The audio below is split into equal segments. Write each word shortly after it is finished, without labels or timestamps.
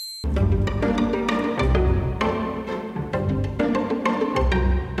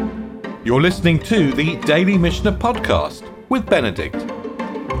You're listening to the Daily Mishnah Podcast with Benedict.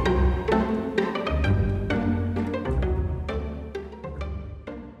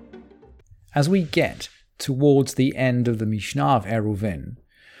 As we get towards the end of the Mishnah of Eruvin,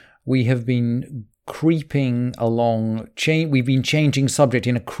 we have been creeping along, we've been changing subject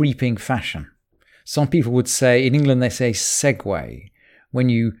in a creeping fashion. Some people would say, in England they say segue, when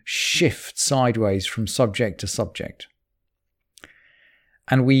you shift sideways from subject to subject.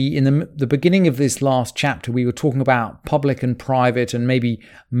 And in the beginning of this last chapter, we were talking about public and private and maybe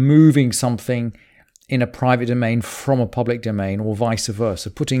moving something in a private domain from a public domain or vice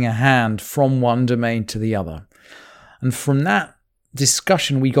versa, putting a hand from one domain to the other. And from that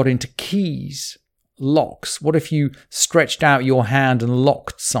discussion, we got into keys, locks. What if you stretched out your hand and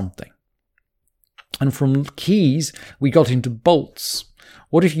locked something? And from keys, we got into bolts.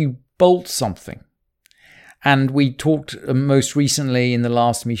 What if you bolt something? And we talked most recently in the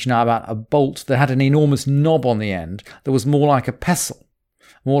last Mishnah about a bolt that had an enormous knob on the end that was more like a pestle,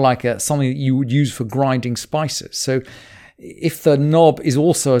 more like something that you would use for grinding spices. So if the knob is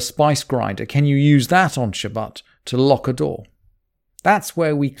also a spice grinder, can you use that on Shabbat to lock a door? That's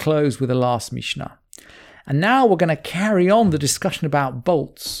where we close with the last Mishnah. And now we're going to carry on the discussion about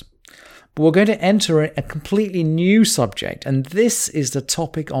bolts. But we're going to enter a completely new subject, and this is the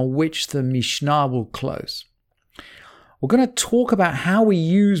topic on which the Mishnah will close. We're going to talk about how we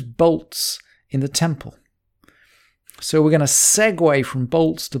use bolts in the temple. So we're going to segue from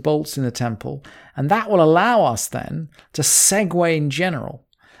bolts to bolts in the temple, and that will allow us then to segue in general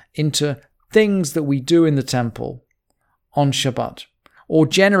into things that we do in the temple on Shabbat, or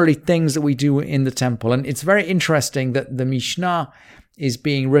generally things that we do in the temple. And it's very interesting that the Mishnah is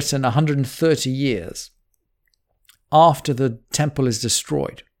being written 130 years after the temple is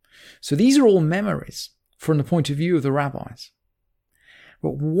destroyed. So these are all memories from the point of view of the rabbis.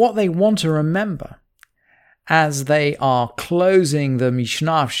 But what they want to remember as they are closing the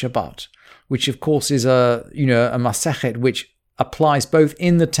Mishnah of Shabbat, which of course is a Masechet which applies both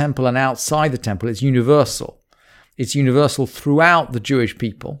in the temple and outside the temple, it's universal. It's universal throughout the Jewish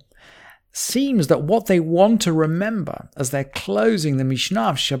people. Seems that what they want to remember as they're closing the Mishnah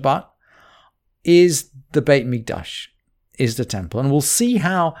of Shabbat is the Beit Mikdash, is the temple. And we'll see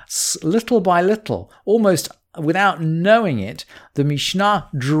how little by little, almost without knowing it, the Mishnah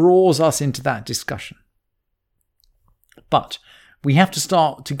draws us into that discussion. But we have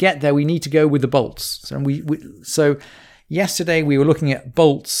to get there, we need to go with the bolts. So yesterday we were looking at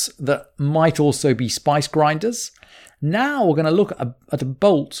bolts that might also be spice grinders. Now we're going to look at a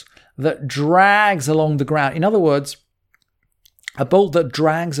bolt that drags along the ground. In other words, a bolt that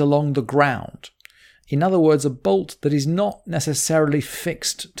drags along the ground. In other words, a bolt that is not necessarily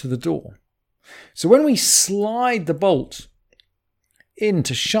fixed to the door. So when we slide the bolt in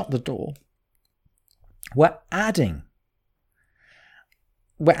to shut the door, we're adding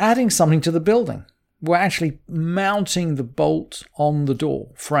something to the building. We're actually mounting the bolt on the door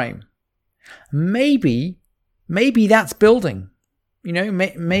frame. Maybe that's building.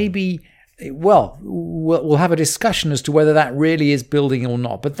 Maybe, we'll have a discussion as to whether that really is building or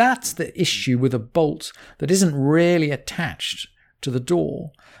not. But that's the issue with a bolt that isn't really attached to the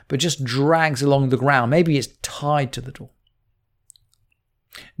door, but just drags along the ground. Maybe it's tied to the door.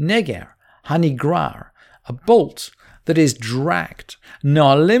 Neger, hanigrar, a bolt that is dragged.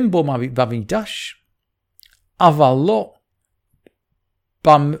 Na'alim bo b'mikdash, avalo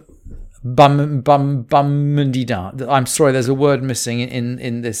Bamdida. I'm sorry, there's a word missing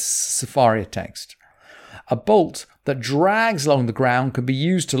in this Sefaria text. A bolt that drags along the ground can be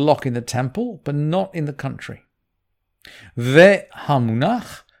used to lock in the temple, but not in the country. Ve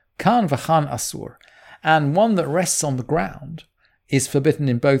hamunach kan v'chan asur. And one that rests on the ground is forbidden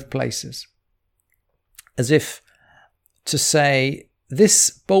in both places. As if to say, this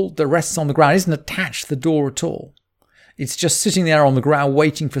bolt that rests on the ground isn't attached to the door at all. It's just sitting there on the ground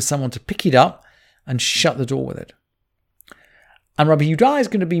waiting for someone to pick it up and shut the door with it. And Rabbi Yehuda is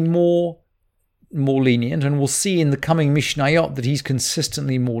going to be more lenient, and we'll see in the coming Mishnayot that he's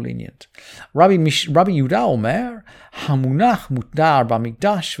consistently more lenient. Rabbi Yehuda Omer, Hamunach mutar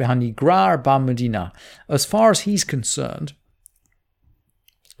b'mikdash v'hanigrar b'medina. As far as he's concerned,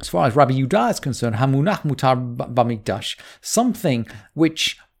 as far as Rabbi Yehuda is concerned, Hamunach mutar b'mikdash, something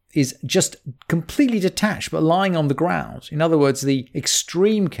which is just completely detached but lying on the ground. In other words, the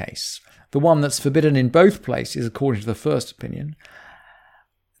extreme case, the one that's forbidden in both places according to the first opinion,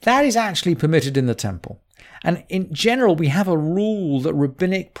 that is actually permitted in the temple. And in general, we have a rule that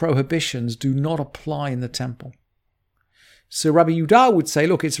rabbinic prohibitions do not apply in the temple. So Rabbi Yehuda would say,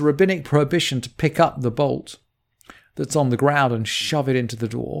 look, it's a rabbinic prohibition to pick up the bolt that's on the ground and shove it into the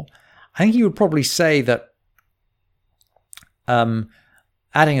door. I think he would probably say that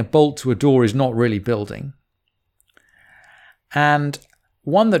adding a bolt to a door is not really building. And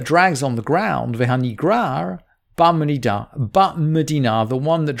one that drags on the ground, v'hanigrar ba'medina, the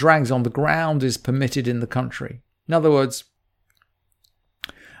one that drags on the ground is permitted in the country. In other words,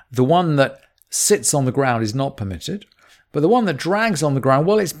 the one that sits on the ground is not permitted, but the one that drags on the ground,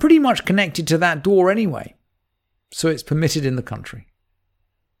 well, it's pretty much connected to that door anyway, so it's permitted in the country.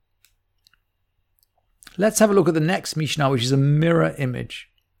 Let's have a look at the next Mishnah, which is a mirror image.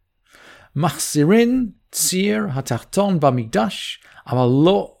 Machzirin tzir hatachton b'mikdash, aval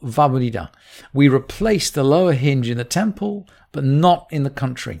lo v'amida. We replace the lower hinge in the temple, but not in the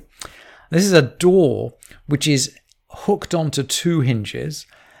country. This is a door which is hooked onto two hinges.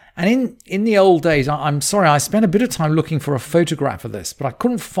 And in the old days, I'm sorry, I spent a bit of time looking for a photograph of this, but I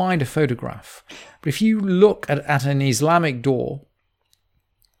couldn't find a photograph. But if you look at an Islamic door,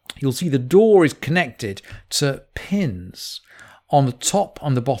 you'll see the door is connected to pins on the top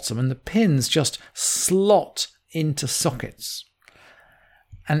and the bottom, and the pins just slot into sockets.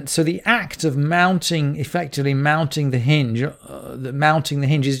 And so the act of effectively mounting the hinge,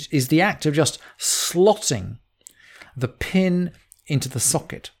 is the act of just slotting the pin into the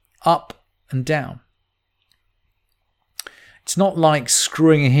socket, up and down. It's not like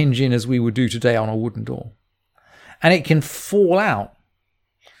screwing a hinge in as we would do today on a wooden door. And it can fall out.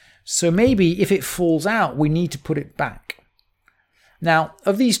 So maybe if it falls out, we need to put it back. Now,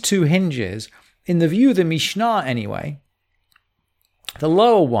 of these two hinges, in the view of the Mishnah anyway, the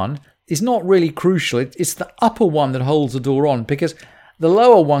lower one is not really crucial. It's the upper one that holds the door on, because the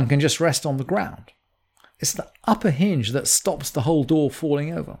lower one can just rest on the ground. It's the upper hinge that stops the whole door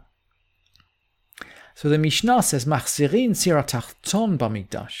falling over. So the Mishnah says, Machzirin siratachton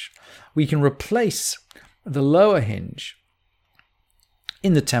b'mikdash. We can replace the lower hinge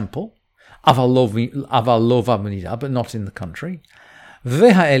in the temple, aval lo v'amida, but not in the country.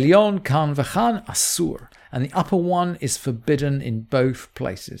 Ve'ha'elyon kan v'chan asur. And the upper one is forbidden in both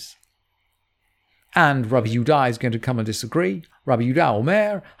places. And Rabbi Yehuda is going to come and disagree. Rabbi Yehuda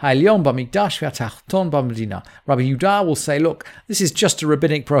Omer, Ha'elyon b'mikdash ve'atachton b'medina. Rabbi Yehuda will say, look, this is just a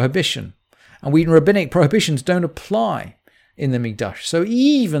rabbinic prohibition. And rabbinic prohibitions don't apply in the Mikdash. So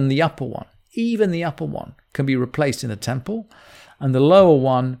even the upper one can be replaced in the temple. And the lower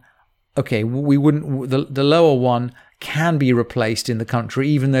one, okay, the lower one can be replaced in the country,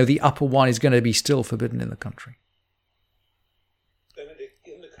 even though the upper one is going to be still forbidden in the country. Benedict,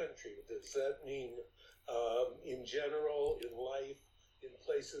 in the country, does that mean in general, in life, in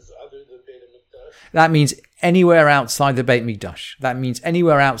places other than Beit HaMikdash? That means anywhere outside the Beit Mikdash. That means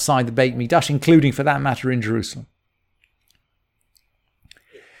anywhere outside the Beit Mikdash, including, for that matter, in Jerusalem.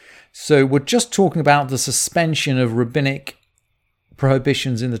 So we're just talking about the suspension of rabbinic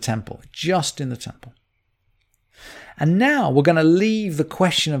prohibitions in the temple, just in the temple. And now we're going to leave the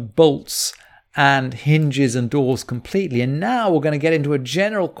question of bolts and hinges and doors completely. And now we're going to get into a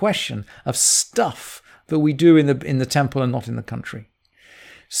general question of stuff that we do in the temple and not in the country.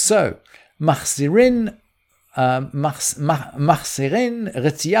 So, machzirin retiya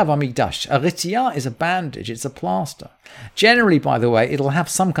v'mikdash. A retiya is a bandage, it's a plaster. Generally, by the way, it'll have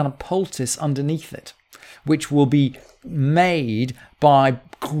some kind of poultice underneath it, which will be made by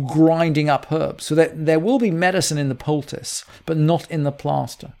grinding up herbs. So that there will be medicine in the poultice, but not in the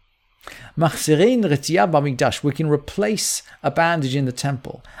plaster. Machzirin retiya v'mikdash. We can replace a bandage in the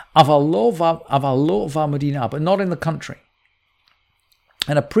temple. Aval lo v'amedina, but not in the country.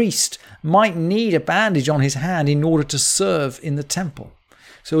 And a priest might need a bandage on his hand in order to serve in the temple.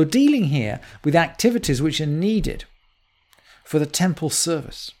 So we're dealing here with activities which are needed for the temple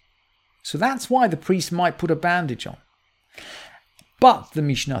service. So that's why the priest might put a bandage on. But the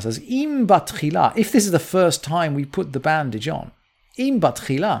Mishnah says, Im batchila, if this is the first time we put the bandage on, Im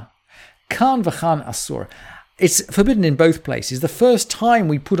batchila, kan v'chan asur. It's forbidden in both places. The first time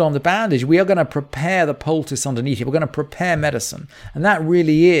we put on the bandage, we are going to prepare the poultice underneath it. We're going to prepare medicine. And that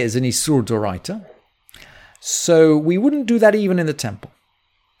really is an Isur Doraita. So we wouldn't do that even in the temple.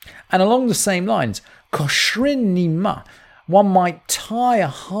 And along the same lines, Koshrin Nima, one might tie a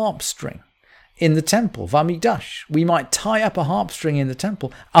harp string in the temple, V'amikdash. We might tie up a harp string in the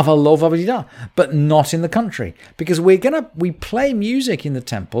temple, Aval lo v'amida, but not in the country. Because we play music in the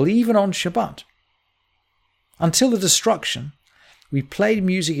temple, even on Shabbat. Until the destruction, we played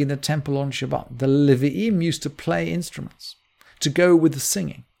music in the temple on Shabbat. The Levi'im used to play instruments to go with the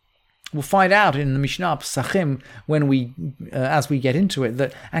singing. We'll find out in the Mishnah Pesachim as we get into it,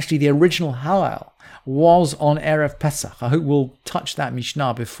 that actually the original Hallel was on Erev Pesach. I hope we'll touch that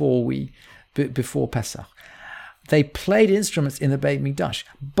Mishnah before Pesach. they played instruments in the Beit Mikdash.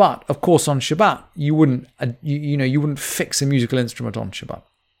 But of course, on Shabbat, you wouldn't fix a musical instrument on Shabbat.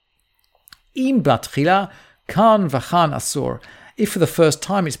 Im batchila kan v'chan asur. If for the first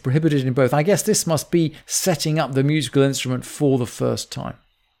time it's prohibited in both, I guess this must be setting up the musical instrument for the first time.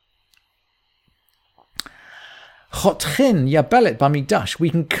 Chotchin yabelet b'mikdash. We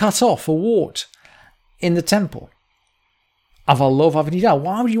can cut off a wart in the temple. Aval lo v'avnida.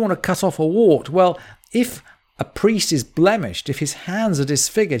 Why would you want to cut off a wart? Well, if a priest is blemished, if his hands are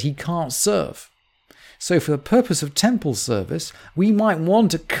disfigured, he can't serve. So for the purpose of temple service, we might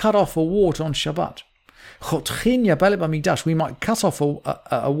want to cut off a wart on Shabbat. Chotchin yabelet b'mikdash. We might cut off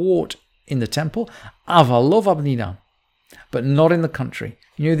a wart in the temple. Aval lo v'avnida. But not in the country.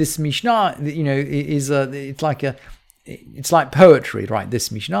 This Mishnah, it's like poetry, right?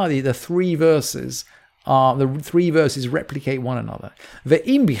 This Mishnah, the three verses replicate one another.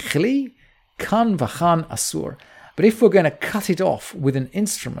 Ve'im bichli kan v'chan asur. But if we're going to cut it off with an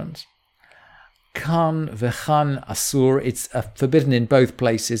instrument, kan v'chan asur, it's forbidden in both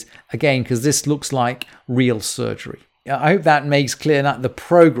places. Again, because this looks like real surgery. I hope that makes clear that the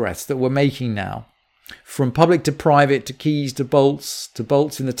progress that we're making now, from public to private, to keys, to bolts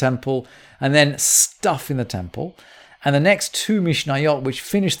in the temple, and then stuff in the temple. And the next two Mishnayot, which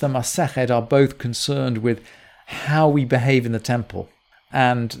finish the Masechet, are both concerned with how we behave in the temple.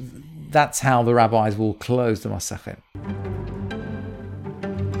 And that's how the rabbis will close the Masechet.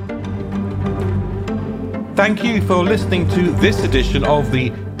 Thank you for listening to this edition of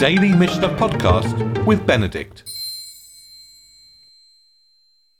the Daily Mishnah Podcast with Benedict.